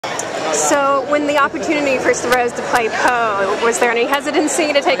So when the opportunity first arose to play Poe, was there any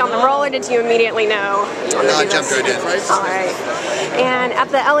hesitancy to take on the role, or did you immediately know? No, I jumped right in. All right. And at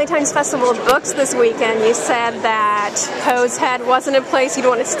the LA Times Festival of Books this weekend, you said that Poe's Head wasn't a place you'd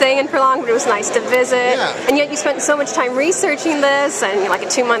want to stay in for long, but it was nice to visit. Yeah. And yet you spent so much time researching this, and like a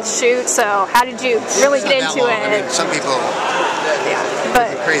 2-month shoot. So how did you really get into it? I mean, some people. Yeah,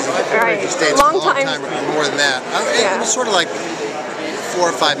 but crazy. Right. Long time or more than that. Yeah. It was sort of like 4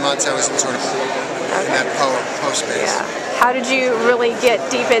 or 5 months I was in sort of in that Poe space. Yeah. How did you really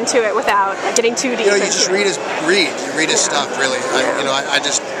get deep into it without getting too deep? You just read his stuff, really. I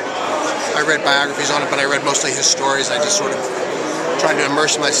read biographies on it, but I read mostly his stories. I just sort of tried to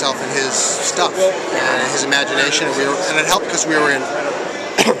immerse myself in his stuff and his imagination. And it helped because we were in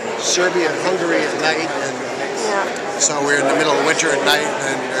Serbia and Hungary at night, and so we were in the middle of winter at night,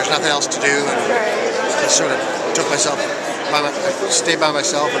 and there's nothing else to do. And I sort of stayed by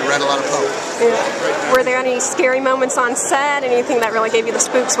myself and read a lot of Poe. Yeah. Were there any scary moments on set? Anything that really gave you the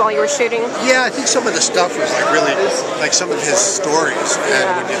spooks while you were shooting? Yeah, I think some of the stuff was really like some of his stories, and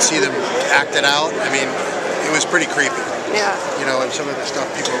when you'd see them acted out, I mean, it was pretty creepy. Yeah. You know, and some of the stuff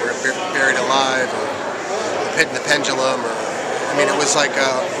people were buried alive, or the pit and the pendulum, or I mean, it was like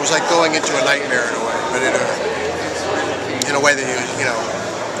going into a nightmare in a way, but in a way that you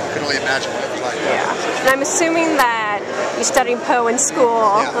could only imagine what it was like. Yeah. And I'm assuming that you studied Poe in school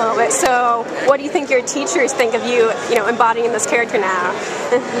a little bit. So, what do you think your teachers think of you, embodying this character now?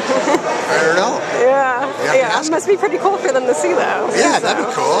 I don't know. Yeah. It must be pretty cool for them to see, though. Yeah, that'd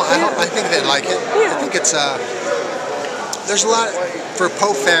be cool. I think they'd like it. Yeah. I think it's there's a lot for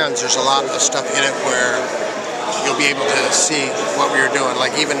Poe fans. There's a lot of stuff in it where you'll be able to see what we were doing.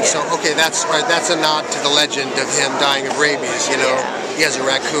 Like okay, that's a nod to the legend of him dying of rabies. He has a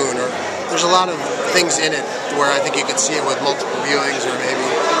raccoon, or there's a lot of things in it where I think you could see it with multiple viewings, or maybe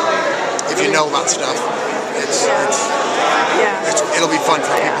if you know about stuff, it'll be fun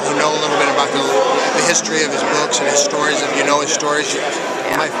for people who know a little bit about the history of his books and his stories. If you know his stories, you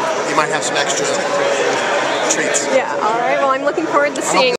might have some extra treats. Yeah. All right. Well, I'm looking forward to seeing.